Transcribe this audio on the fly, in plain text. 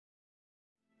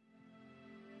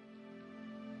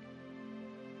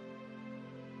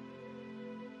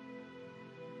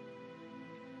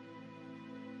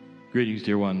Greetings,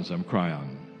 dear ones. I'm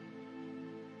Kryon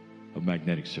of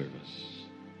Magnetic Service.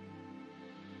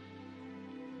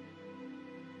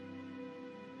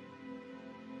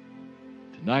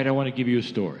 Tonight I want to give you a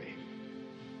story.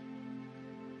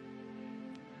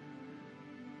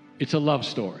 It's a love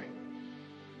story.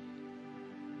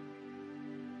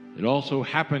 It also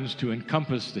happens to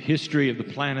encompass the history of the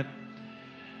planet,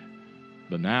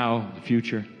 the now, the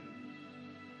future,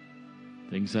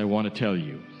 things I want to tell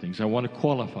you, things I want to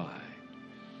qualify.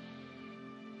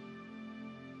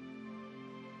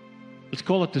 Let's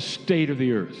call it the state of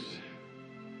the earth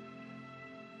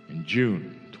in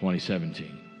June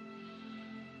 2017.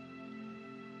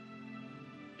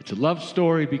 It's a love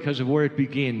story because of where it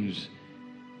begins,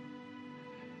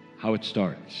 how it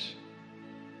starts.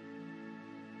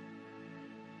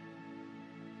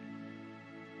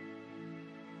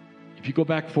 If you go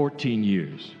back 14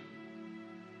 years,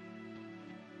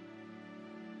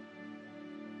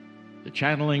 the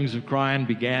channelings of Kryon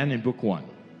began in Book 1.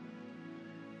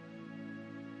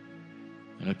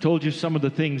 And I've told you some of the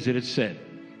things that it said.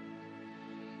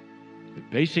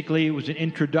 But basically, it was an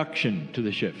introduction to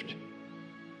the shift.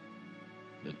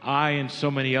 That I and so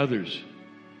many others,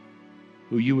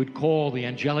 who you would call the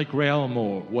angelic realm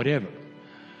or whatever,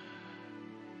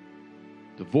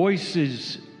 the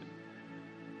voices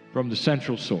from the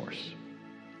central source,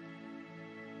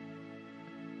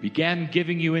 began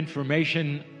giving you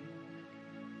information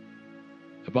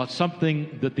about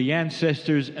something that the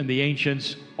ancestors and the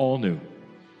ancients all knew.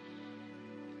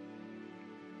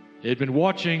 They had been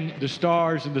watching the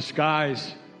stars in the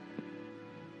skies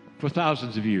for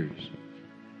thousands of years.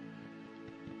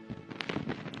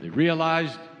 They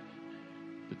realized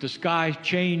that the sky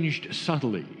changed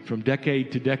subtly from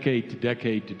decade to decade to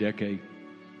decade to decade.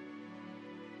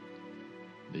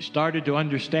 They started to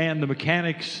understand the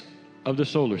mechanics of the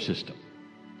solar system.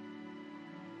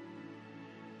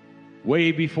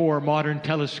 Way before modern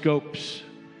telescopes,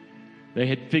 they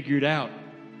had figured out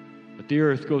that the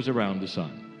earth goes around the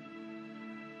sun,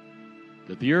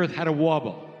 that the earth had a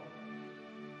wobble,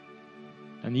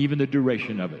 and even the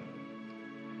duration of it.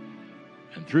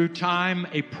 And through time,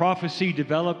 a prophecy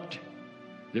developed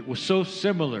that was so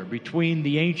similar between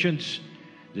the ancients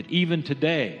that even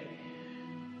today,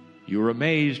 you were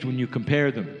amazed when you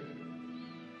compare them,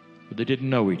 but they didn't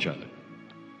know each other.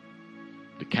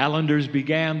 The calendars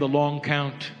began, the long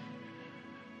count,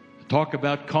 the talk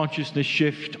about consciousness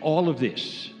shift, all of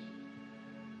this.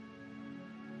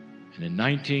 And in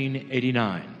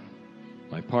 1989,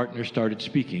 my partner started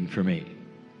speaking for me.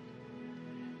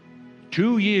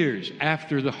 2 years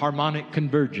after the harmonic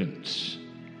convergence,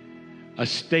 a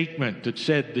statement that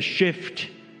said the shift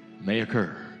may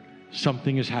occur.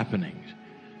 Something is happening.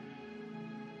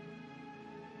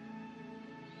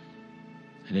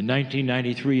 And in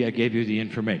 1993, I gave you the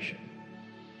information.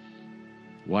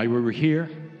 Why we were here,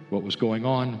 what was going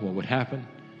on, what would happen,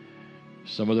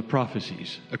 some of the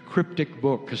prophecies, a cryptic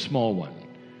book, a small one,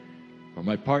 where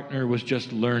my partner was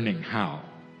just learning how.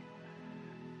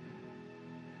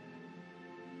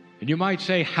 And you might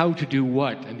say, how to do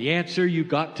what? And the answer you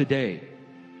got today,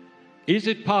 is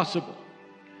it possible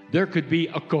there could be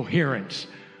a coherence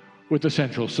with the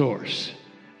central source?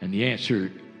 And the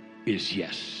answer is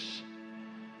yes.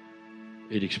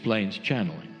 It explains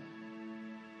channeling.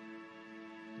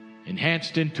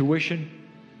 Enhanced intuition,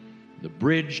 the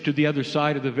bridge to the other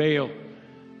side of the veil,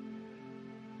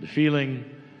 the feeling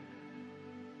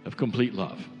of complete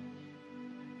love.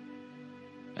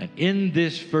 And in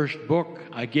this first book,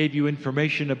 I gave you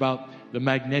information about the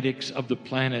magnetics of the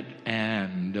planet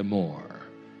and more.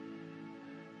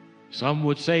 Some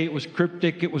would say it was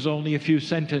cryptic, it was only a few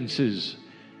sentences,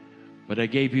 but I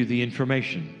gave you the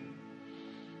information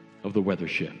of the weather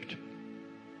shift.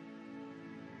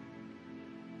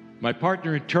 My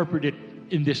partner interpreted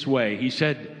it in this way. He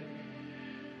said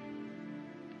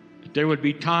that there would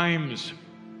be times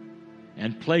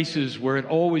and places where it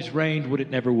always rained when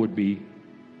it never would be,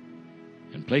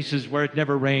 and places where it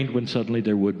never rained when suddenly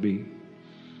there would be.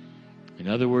 In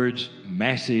other words,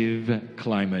 massive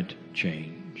climate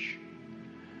change.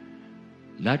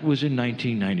 That was in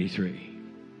 1993.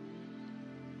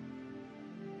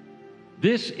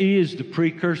 This is the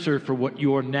precursor for what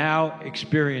you are now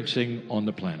experiencing on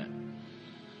the planet.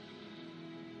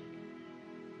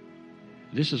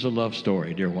 This is a love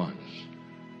story, dear ones.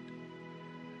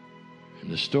 And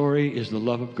the story is the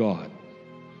love of God,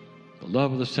 the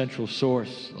love of the central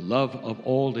source, the love of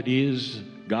all that is,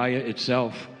 Gaia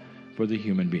itself, for the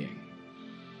human being.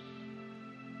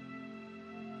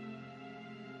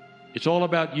 It's all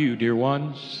about you, dear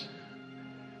ones.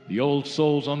 The old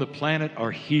souls on the planet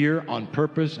are here on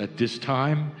purpose at this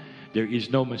time There is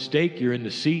no mistake. You're in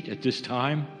the seat at this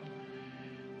time.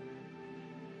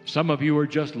 Some of you are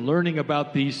just learning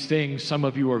about these things. Some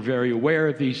of you are very aware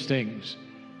of these things.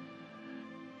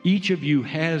 Each of you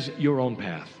has your own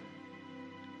path.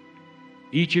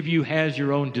 Each of you has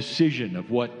your own decision of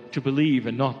what to believe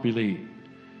and not believe.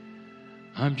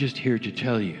 I'm just here to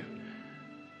tell you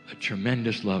a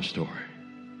tremendous love story.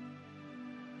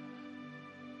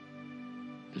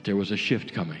 That there was a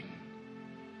shift coming.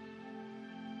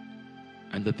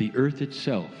 And that the earth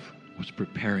itself was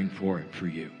preparing for it for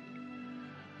you.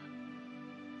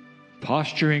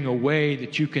 Posturing a way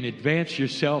that you can advance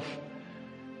yourself.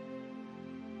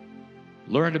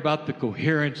 Learn about the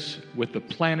coherence with the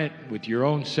planet, with your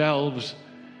own selves.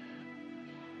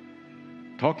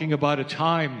 Talking about a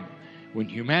time when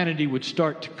humanity would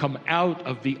start to come out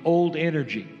of the old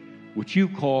energy, which you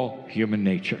call human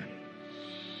nature.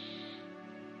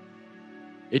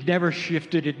 It never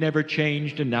shifted, it never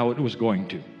changed, and now it was going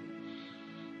to.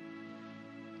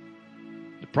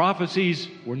 The prophecies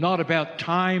were not about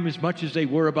time as much as they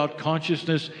were about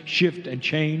consciousness, shift, and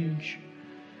change.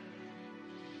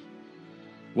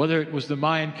 Whether it was the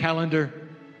Mayan calendar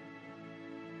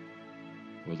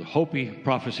or the Hopi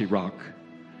prophecy rock,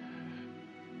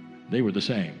 they were the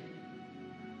same.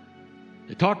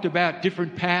 They talked about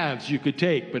different paths you could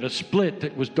take, but a split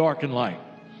that was dark and light.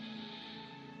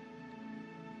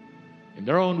 In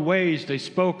their own ways, they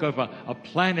spoke of a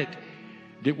planet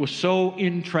that was so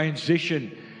in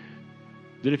transition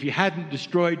that if you hadn't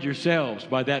destroyed yourselves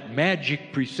by that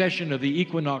magic precession of the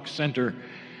equinox center,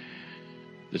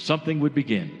 that something would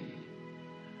begin.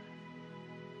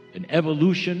 An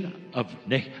evolution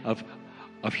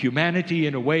of humanity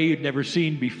in a way you'd never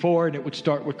seen before, and it would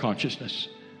start with consciousness.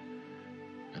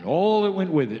 And all that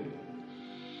went with it.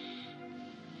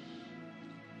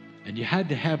 And you had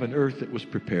to have an earth that was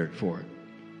prepared for it.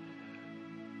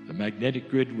 The magnetic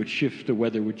grid would shift, the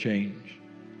weather would change.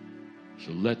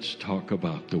 So let's talk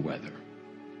about the weather.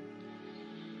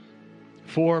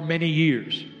 For many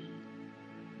years,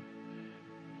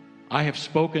 I have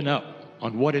spoken up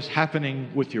on what is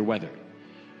happening with your weather.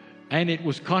 And it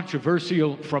was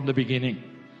controversial from the beginning.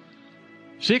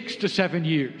 6 to 7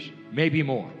 years, maybe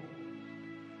more.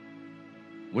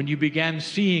 When you began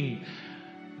seeing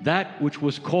that which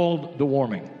was called the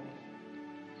warming.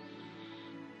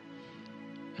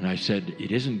 And I said,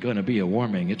 it isn't going to be a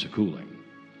warming, it's a cooling.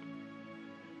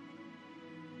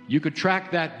 You could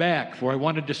track that back, for I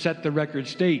wanted to set the record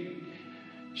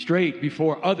straight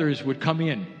before others would come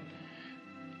in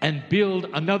and build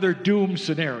another doom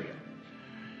scenario,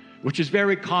 which is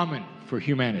very common for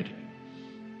humanity.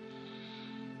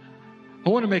 I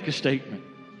want to make a statement,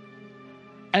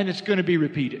 and it's going to be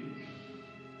repeated.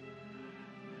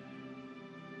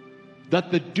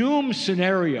 That the doom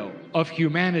scenario of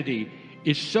humanity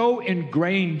is so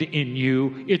ingrained in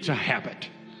you, it's a habit.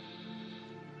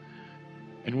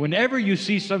 And whenever you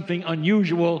see something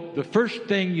unusual, the first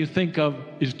thing you think of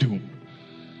is doom.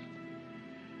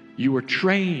 You were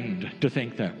trained to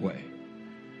think that way.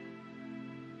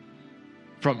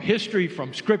 From history,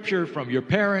 from scripture, from your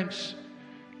parents,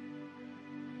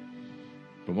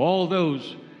 from all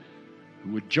those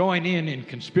who would join in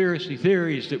conspiracy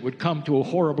theories that would come to a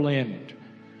horrible end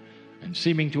and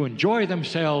seeming to enjoy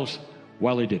themselves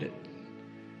while they did it.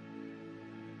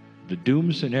 The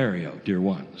doom scenario, dear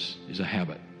ones, is a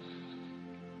habit.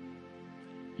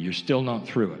 You're still not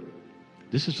through it.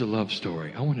 This is a love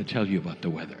story. I want to tell you about the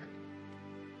weather.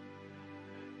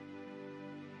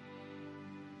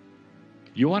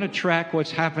 You want to track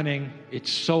what's happening?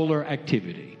 It's solar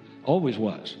activity. Always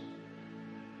was.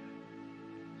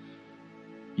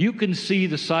 You can see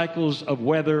the cycles of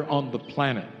weather on the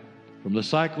planet from the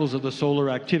cycles of the solar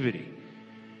activity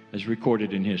as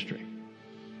recorded in history.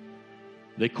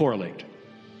 They correlate.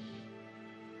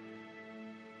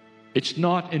 It's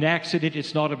not an accident,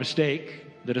 it's not a mistake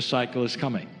that a cycle is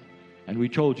coming. And we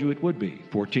told you it would be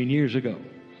 14 years ago.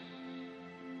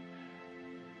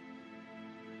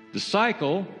 The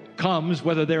cycle comes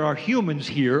whether there are humans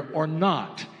here or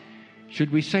not.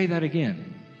 Should we say that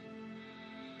again?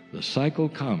 The cycle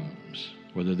comes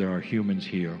whether there are humans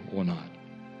here or not.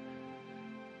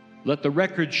 Let the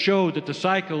record show that the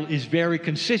cycle is very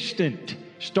consistent.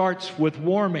 Starts with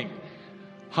warming,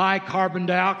 high carbon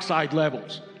dioxide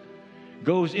levels,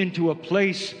 goes into a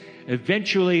place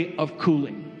eventually of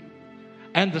cooling.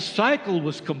 And the cycle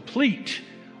was complete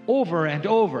over and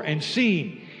over and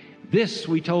seen. This,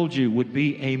 we told you, would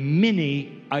be a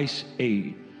mini ice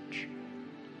age.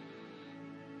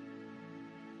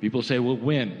 People say, well,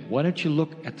 when? Why don't you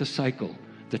look at the cycle?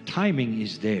 The timing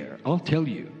is there. I'll tell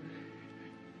you.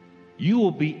 You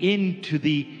will be into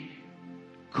the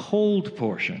cold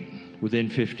portion within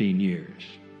 15 years.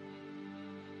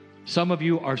 Some of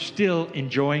you are still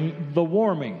enjoying the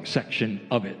warming section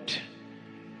of it.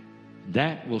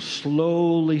 That will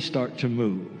slowly start to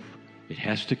move. It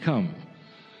has to come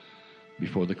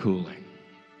before the cooling.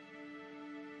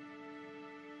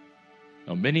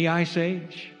 A mini ice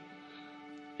age?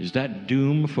 Is that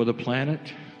doom for the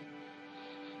planet?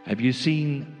 Have you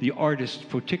seen the artists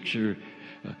put pictures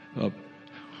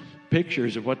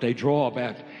of what they draw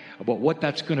about what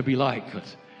that's going to be like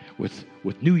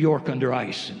with New York under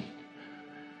ice and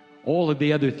all of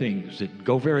the other things that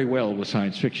go very well with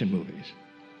science fiction movies?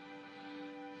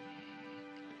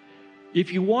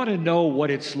 If you want to know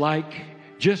what it's like,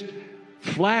 just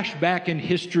flash back in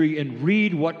history and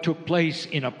read what took place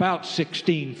in about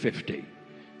 1650.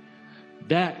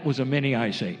 That was a mini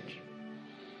ice age.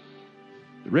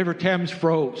 The River Thames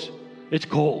froze. It's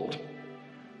cold.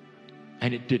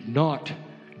 And it did not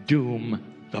doom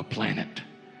the planet.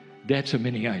 That's a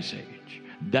mini ice age.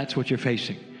 That's what you're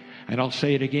facing. And I'll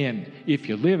say it again. If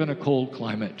you live in a cold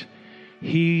climate,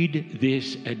 heed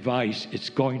this advice. It's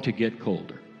going to get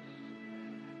colder.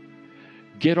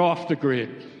 Get off the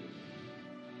grid.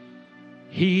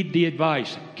 Heed the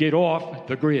advice. Get off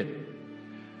the grid.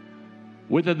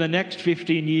 Within the next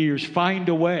 15 years, find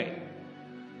a way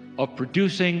of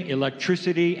producing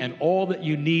electricity and all that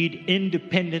you need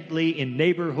independently in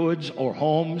neighborhoods or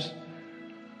homes,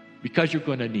 because you're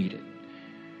going to need it.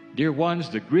 Dear ones,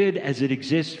 the grid as it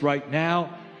exists right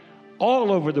now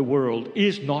all over the world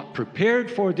is not prepared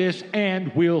for this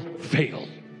and will fail.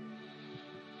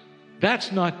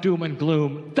 That's not doom and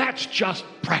gloom. That's just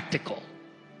practical.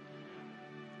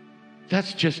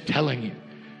 That's just telling you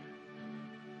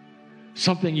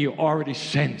something you already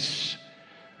sense.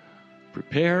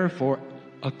 Prepare for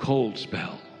a cold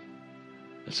spell.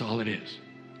 That's all it is.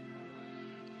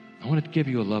 I want to give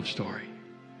you a love story.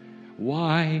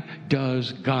 Why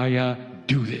does Gaia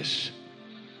do this?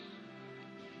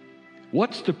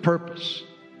 What's the purpose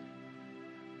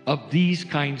of these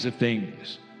kinds of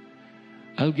things?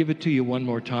 I'll give it to you one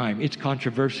more time. It's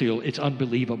controversial. It's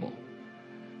unbelievable.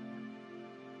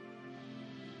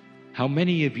 How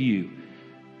many of you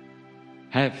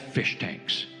have fish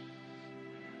tanks?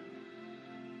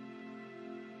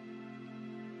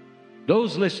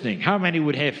 Those listening, how many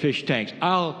would have fish tanks?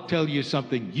 I'll tell you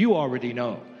something you already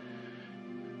know.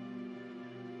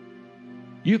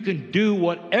 You can do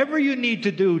whatever you need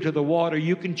to do to the water.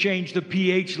 You can change the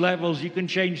pH levels. You can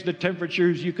change the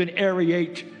temperatures. You can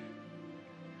aerate.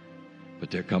 But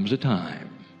there comes a time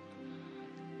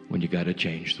when you got to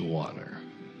change the water.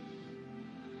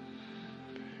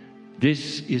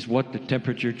 This is what the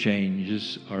temperature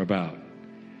changes are about.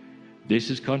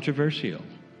 This is controversial.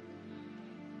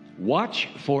 Watch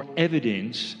for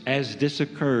evidence as this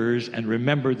occurs, and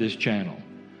remember this channel.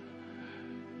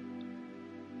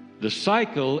 The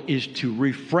cycle is to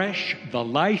refresh the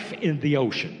life in the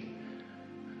ocean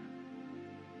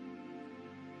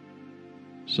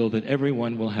so that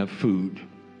everyone will have food.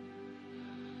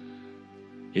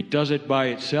 It does it by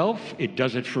itself. It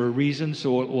does it for a reason,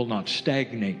 so it will not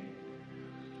stagnate.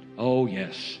 Oh,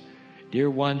 yes. Dear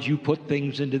ones, you put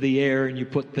things into the air and you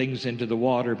put things into the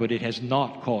water, but it has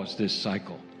not caused this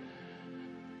cycle.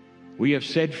 We have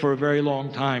said for a very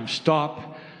long time,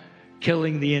 stop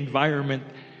killing the environment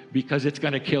because it's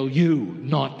going to kill you,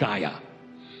 not Gaia.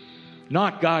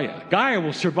 Not Gaia. Gaia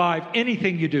will survive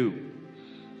anything you do.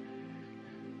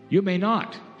 You may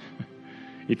not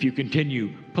if you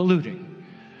continue polluting.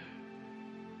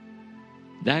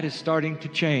 That is starting to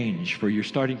change, for you're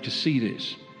starting to see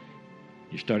this.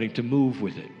 You're starting to move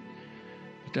with it.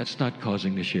 But that's not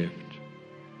causing the shift.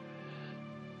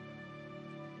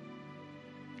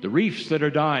 The reefs that are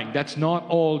dying, that's not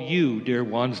all you, dear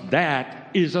ones.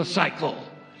 That is a cycle.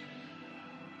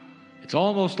 It's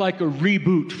almost like a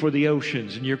reboot for the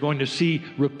oceans, and you're going to see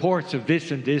reports of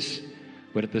this and this,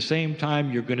 but at the same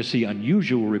time, you're going to see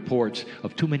unusual reports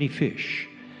of too many fish,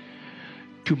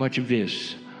 too much of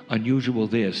this, unusual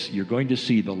this. You're going to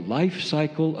see the life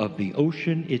cycle of the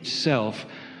ocean itself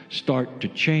start to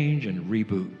change and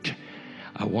reboot.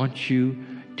 I want you,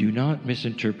 do not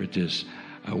misinterpret this.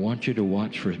 I want you to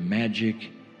watch for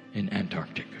magic in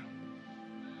Antarctica.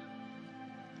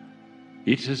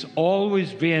 It has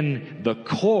always been the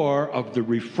core of the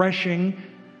refreshing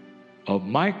of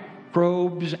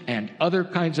microbes and other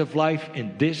kinds of life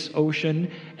in this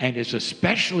ocean, and is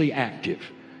especially active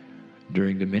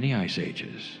during the mini ice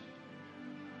ages.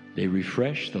 They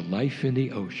refresh the life in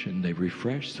the ocean. They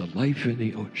refresh the life in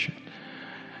the ocean.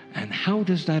 And how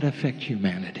does that affect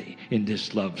humanity in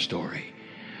this love story?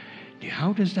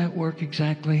 How does that work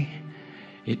exactly?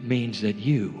 It means that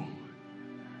you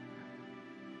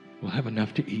will have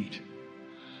enough to eat.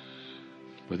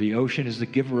 For the ocean is the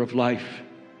giver of life.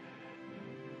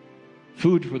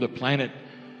 Food for the planet,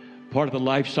 part of the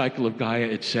life cycle of Gaia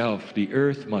itself. The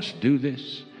earth must do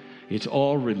this. It's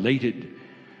all related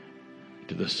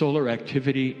to the solar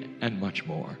activity and much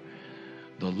more.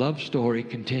 The love story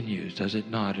continues, does it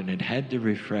not? And it had to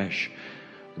refresh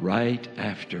right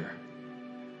after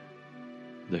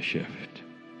the shift.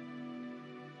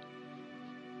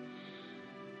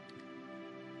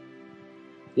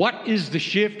 What is the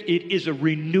shift? It is a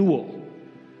renewal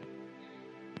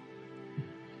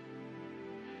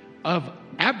of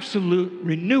absolute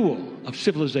renewal of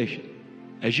civilization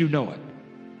as you know it.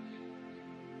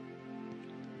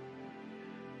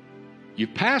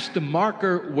 You've passed the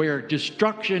marker where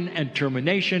destruction and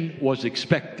termination was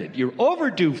expected. You're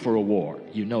overdue for a war.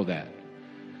 You know that.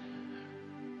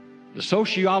 The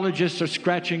sociologists are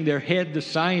scratching their head. The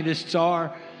scientists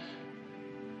are.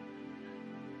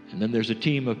 And then there's a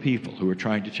team of people who are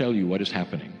trying to tell you what is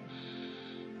happening.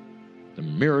 The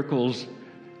miracles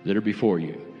that are before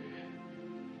you.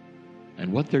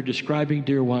 And what they're describing,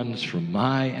 dear ones, from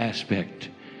my aspect,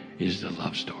 is the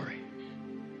love story.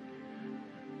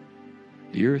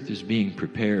 The earth is being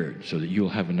prepared so that you'll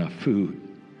have enough food,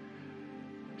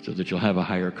 so that you'll have a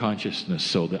higher consciousness,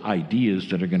 so the ideas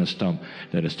that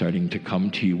are starting to come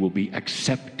to you will be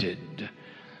accepted,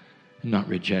 not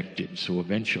rejected. So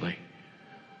eventually,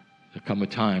 there'll come a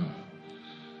time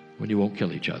when you won't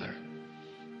kill each other.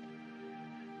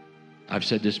 I've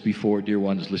said this before, dear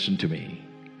ones, listen to me.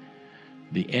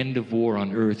 The end of war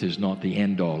on earth is not the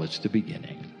end all, it's the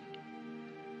beginning.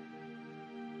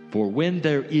 For when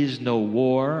there is no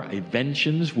war,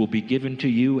 inventions will be given to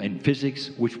you and physics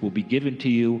which will be given to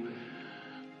you,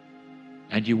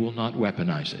 and you will not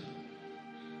weaponize it.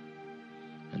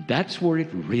 And that's where it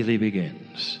really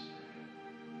begins.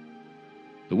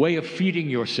 The way of feeding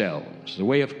yourselves, the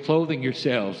way of clothing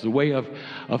yourselves, the way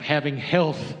of having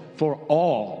health for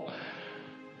all,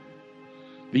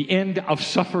 the end of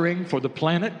suffering for the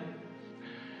planet,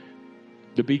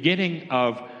 the beginning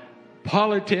of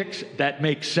politics that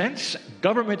make sense,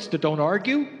 governments that don't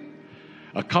argue,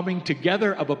 a coming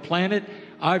together of a planet.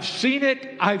 I've seen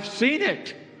it. I've seen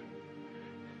it.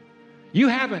 You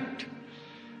haven't.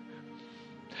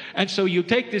 And so you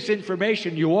take this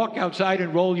information, you walk outside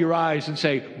and roll your eyes and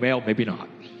say, well, maybe not.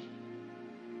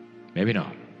 Maybe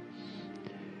not.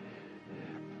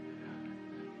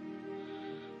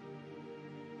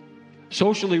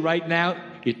 Socially right now,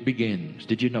 it begins.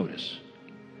 Did you notice?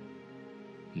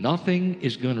 Nothing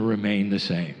is going to remain the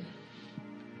same.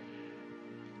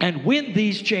 And when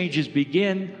these changes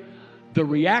begin, the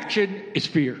reaction is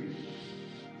fear.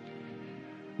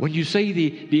 When you see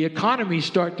the economy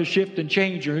start to shift and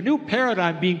change, or a new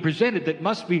paradigm being presented that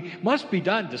must be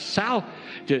done to save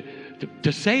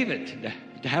it,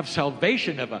 to have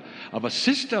salvation of a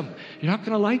system, you're not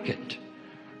going to like it.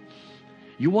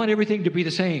 You want everything to be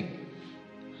the same.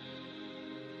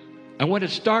 And when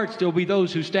it starts, there'll be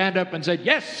those who stand up and say,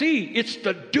 yes, see, it's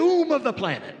the doom of the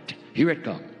planet. Here it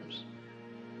comes.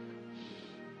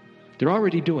 They're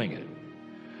already doing it.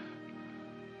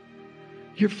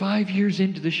 You're 5 years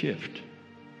into the shift.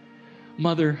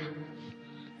 Mother,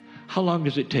 how long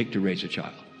does it take to raise a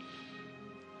child?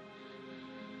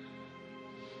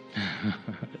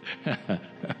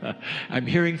 I'm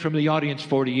hearing from the audience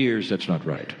 40 years. That's not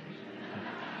right.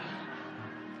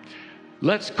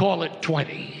 Let's call it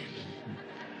 20.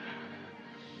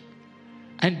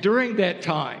 And during that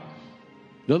time,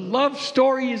 the love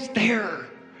story is there.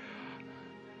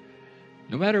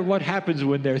 No matter what happens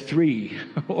when they're 3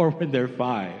 or when they're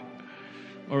 5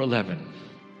 or 11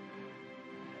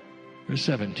 or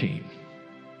 17.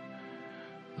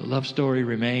 The love story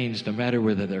remains no matter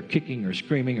whether they're kicking or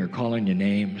screaming or calling you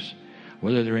names,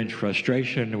 whether they're in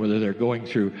frustration, whether they're going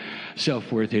through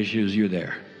self-worth issues, you're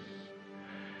there.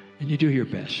 And you do your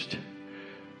best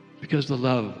because the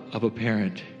love of a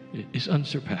parent is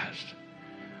unsurpassed.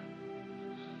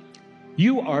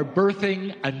 You are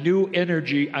birthing a new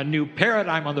energy, a new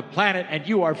paradigm on the planet, and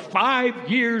you are 5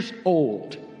 years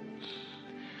old.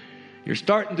 You're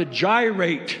starting to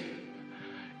gyrate.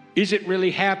 Is it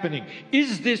really happening?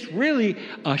 Is this really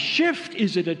a shift?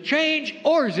 Is it a change?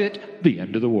 Or is it the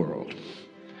end of the world?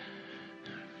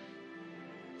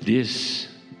 This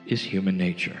is human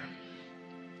nature.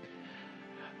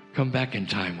 Come back in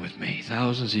time with me,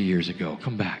 thousands of years ago.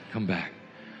 Come back, come back.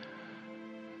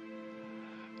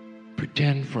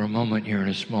 Pretend for a moment you're in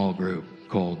a small group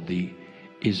called the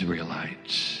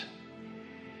Israelites.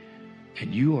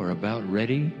 And you are about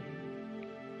ready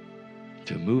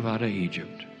to move out of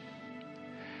Egypt.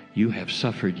 You have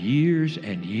suffered years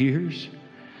and years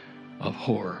of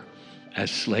horror.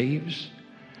 as slaves,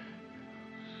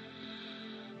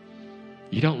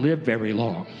 you don't live very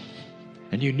long.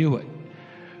 And you knew it.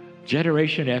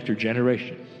 Generation after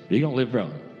generation. You don't live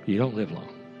long. You don't live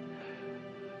long.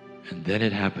 And then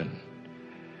it happened.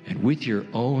 And with your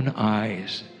own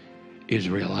eyes,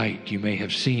 Israelite, you may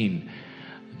have seen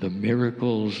the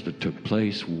miracles that took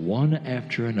place one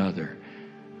after another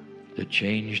that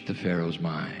changed the Pharaoh's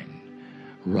mind,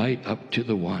 right up to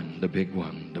the big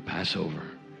one, the Passover.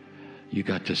 You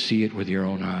got to see it with your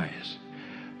own eyes.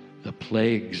 The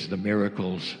plagues, the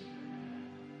miracles,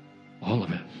 all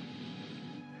of it.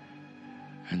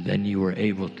 And then you were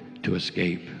able to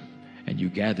escape, and you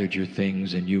gathered your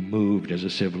things and you moved as a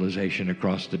civilization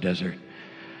across the desert.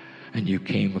 And you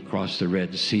came across the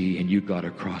Red Sea and you got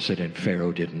across it, and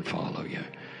Pharaoh didn't follow you.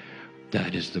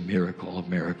 That is the miracle of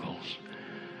miracles.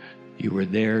 You were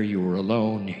there, you were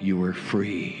alone, you were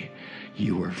free.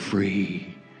 You were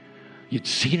free. You'd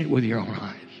seen it with your own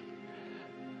eyes.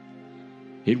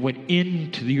 It went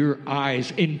into your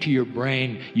eyes, into your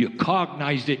brain. You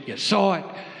cognized it, you saw it.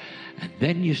 And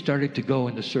then you started to go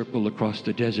in the circle across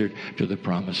the desert to the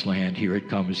promised land. Here it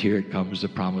comes, the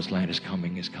promised land is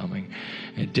coming.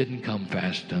 It didn't come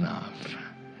fast enough,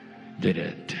 did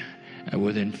it? And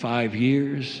within 5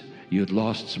 years, you'd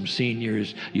lost some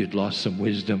seniors, you'd lost some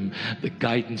wisdom. The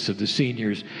guidance of the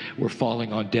seniors were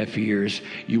falling on deaf ears.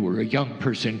 You were a young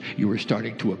person, you were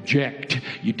starting to object.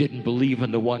 You didn't believe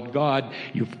in the one God.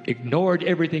 You ignored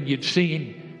everything you'd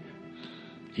seen.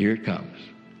 Here it comes.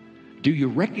 Do you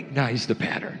recognize the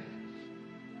pattern?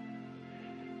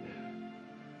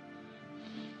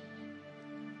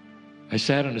 I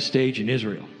sat on a stage in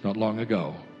Israel not long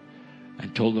ago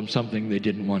and told them something they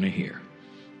didn't want to hear.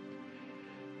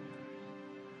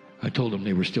 I told them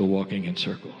they were still walking in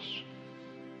circles.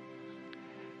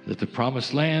 That the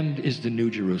promised land is the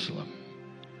New Jerusalem.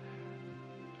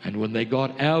 And when they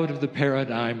got out of the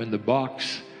paradigm and the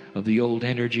box of the old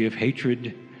energy of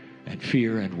hatred and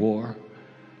fear and war,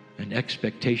 an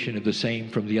expectation of the same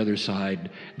from the other side,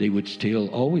 they would still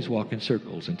always walk in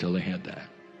circles until they had that.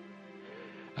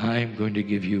 I'm going to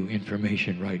give you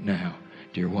information right now,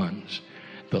 dear ones.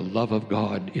 The love of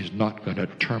God is not going to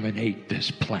terminate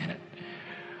this planet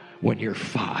when you're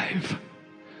 5.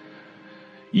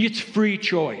 It's free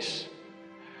choice.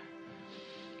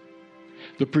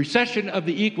 The precession of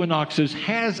the equinoxes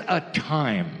has a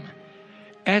time.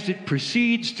 As it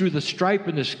proceeds through the stripe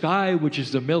in the sky, which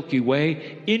is the Milky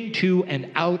Way, into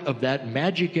and out of that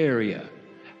magic area.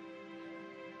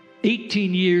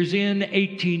 18 years in,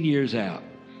 18 years out.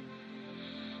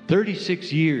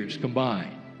 36 years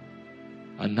combined.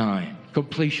 A 9.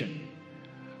 Completion.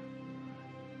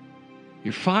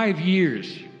 You're 5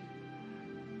 years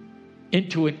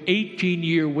into an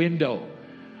 18-year window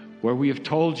where we have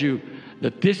told you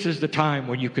that this is the time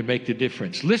when you can make the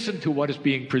difference. Listen to what is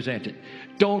being presented.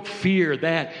 Don't fear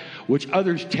that which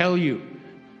others tell you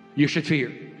should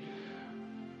fear.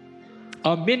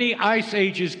 A mini ice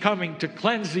age is coming to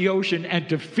cleanse the ocean and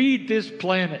to feed this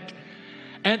planet.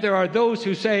 And there are those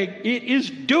who say it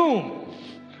is doom.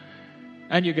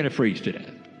 And you're going to freeze to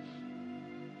death.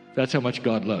 That's how much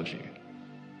God loves you.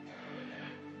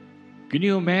 Can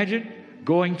you imagine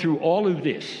going through all of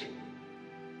this,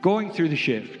 going through the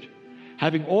shift,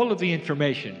 having all of the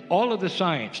information, all of the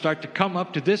science start to come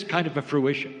up to this kind of a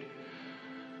fruition,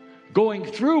 going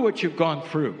through what you've gone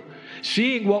through,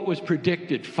 seeing what was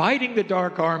predicted, fighting the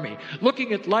dark army,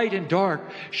 looking at light and dark,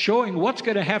 showing what's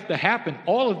going to have to happen,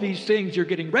 all of these things you're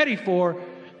getting ready for,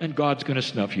 and God's going to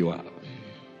snuff you out.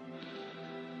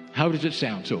 How does it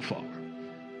sound so far?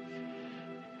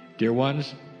 Dear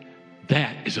ones,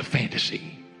 that is a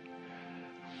fantasy.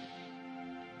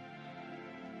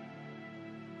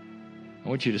 I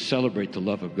want you to celebrate the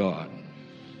love of God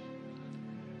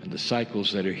and the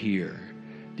cycles that are here,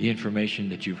 the information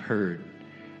that you've heard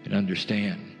and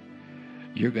understand.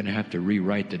 You're going to have to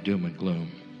rewrite the doom and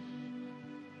gloom.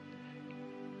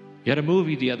 You had a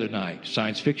movie the other night,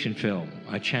 science fiction film.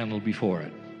 I channeled before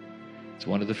it. It's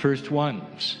one of the first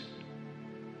ones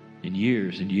in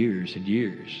years and years and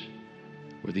years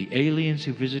where the aliens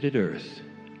who visited Earth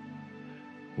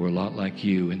were a lot like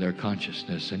you in their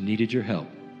consciousness and needed your help.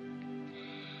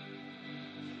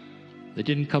 They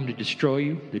didn't come to destroy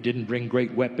you. They didn't bring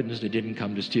great weapons. They didn't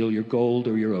come to steal your gold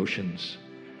or your oceans.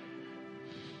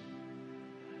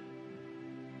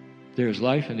 There is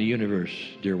life in the universe,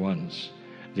 dear ones,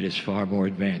 that is far more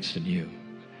advanced than you.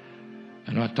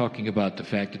 I'm not talking about the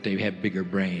fact that they have bigger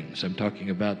brains. I'm talking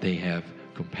about they have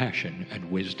compassion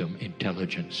and wisdom,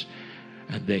 intelligence,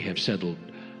 and they have settled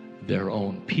their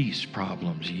own peace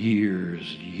problems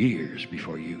years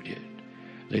before you did.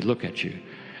 They look at you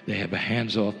They have a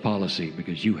hands-off policy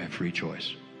because you have free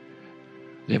choice.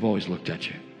 They've always looked at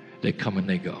you. They come and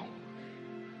they go.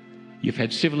 You've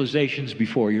had civilizations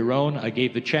before your own. I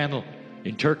gave the channel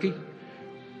in Turkey.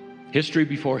 History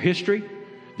before history.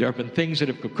 There have been things that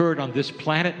have occurred on this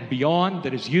planet and beyond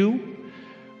that is you.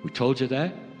 We told you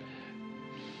that.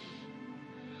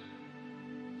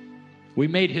 We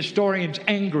made historians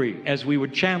angry as we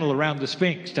would channel around the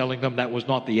Sphinx, telling them that was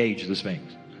not the age of the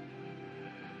Sphinx.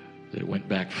 That it went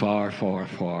back far, far,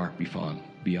 far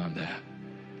beyond that.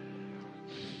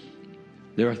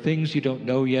 There are things you don't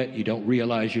know yet, you don't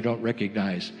realize, you don't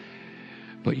recognize,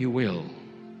 but you will.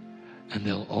 And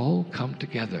they'll all come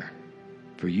together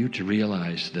for you to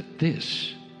realize that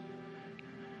this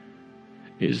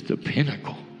is the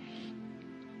pinnacle.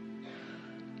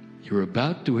 You're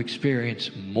about to experience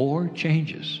more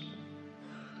changes.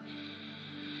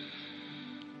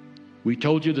 We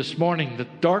told you this morning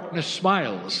that darkness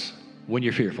smiles when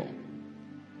you're fearful.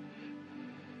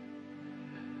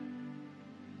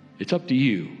 It's up to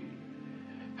you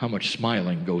how much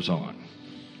smiling goes on.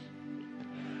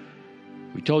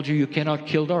 We told you you cannot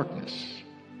kill darkness.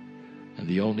 And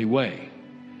the only way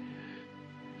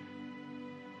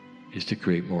is to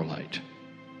create more light.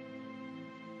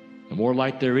 The more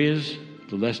light there is,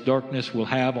 the less darkness we'll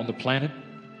have on the planet.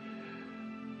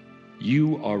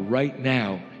 You are right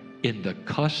now in the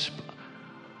cusp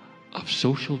of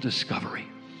social discovery.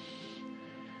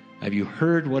 Have you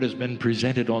heard what has been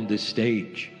presented on this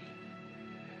stage?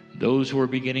 Those who are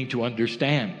beginning to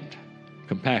understand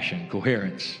compassion,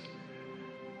 coherence,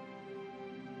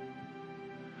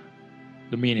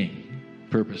 the meaning,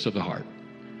 purpose of the heart.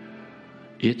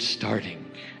 It's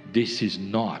starting. This is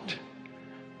not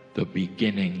the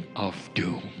beginning of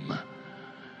doom.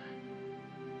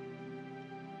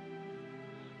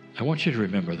 I want you to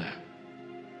remember that.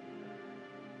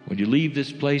 When you leave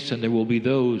this place, and there will be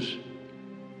those,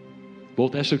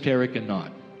 both esoteric and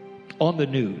not, on the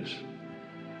news,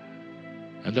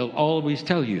 and they'll always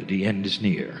tell you the end is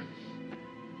near.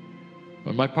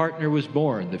 When my partner was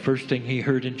born, the first thing he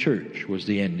heard in church was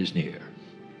the end is near.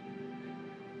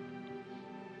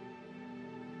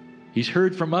 He's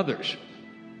heard from others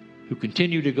who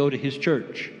continue to go to his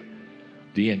church,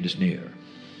 the end is near.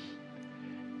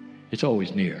 It's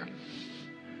always near.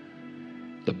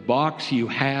 The box you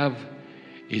have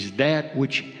is that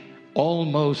which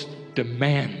almost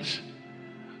demands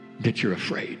that you're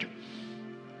afraid.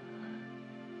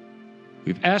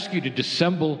 We've asked you to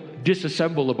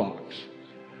disassemble the box.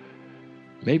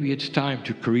 Maybe it's time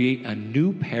to create a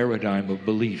new paradigm of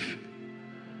belief,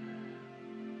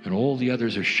 and all the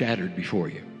others are shattered before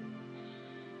you.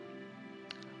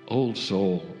 Old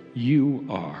soul, you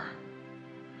are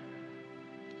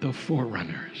the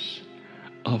forerunners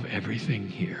of everything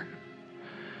here.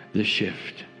 The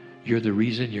shift. You're the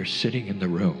reason you're sitting in the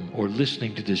room or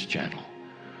listening to this channel.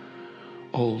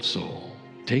 Old soul,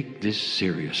 take this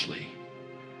seriously.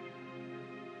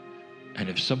 And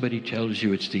if somebody tells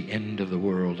you it's the end of the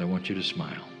world, I want you to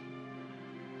smile.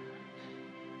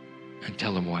 And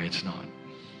tell them why it's not.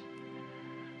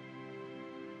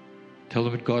 Tell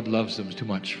them that God loves them too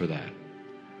much for that.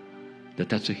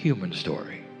 That's a human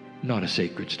story, not a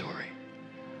sacred story.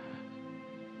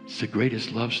 It's the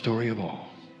greatest love story of all.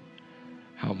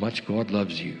 How much God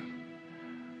loves you.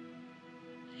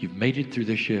 You've made it through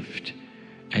the shift,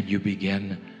 and you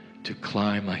begin to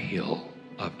climb a hill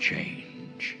of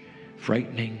change.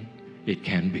 Frightening, it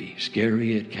can be.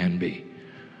 Scary, it can be.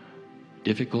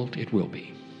 Difficult, it will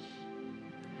be.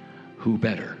 Who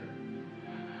better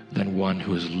than one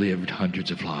who has lived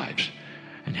hundreds of lives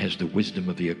and has the wisdom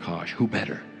of the Akash? Who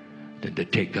better than to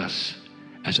take us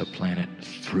as a planet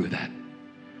through that?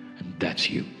 And that's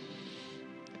you.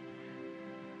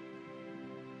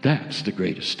 That's the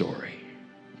greatest story.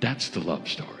 That's the love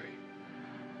story.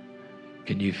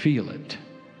 Can you feel it?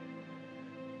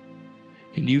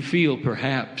 Can you feel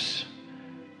perhaps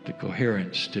the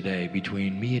coherence today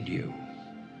between me and you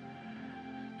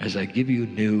as I give you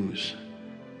news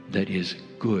that is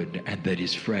good and that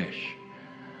is fresh,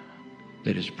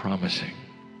 that is promising,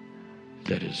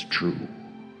 that is true?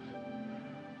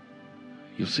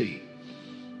 You'll see.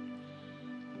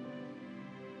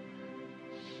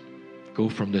 Go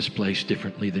from this place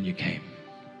differently than you came.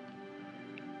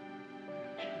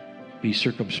 Be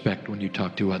circumspect when you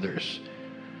talk to others,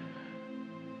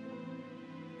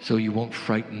 so you won't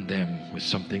frighten them with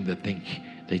something that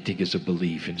they think is a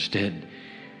belief. Instead,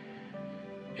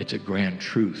 it's a grand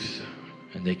truth,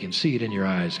 and they can see it in your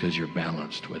eyes because you're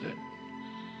balanced with it.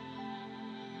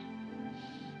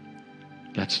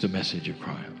 That's the message of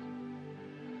Kryon.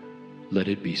 Let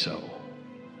it be so,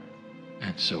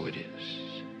 and so it is.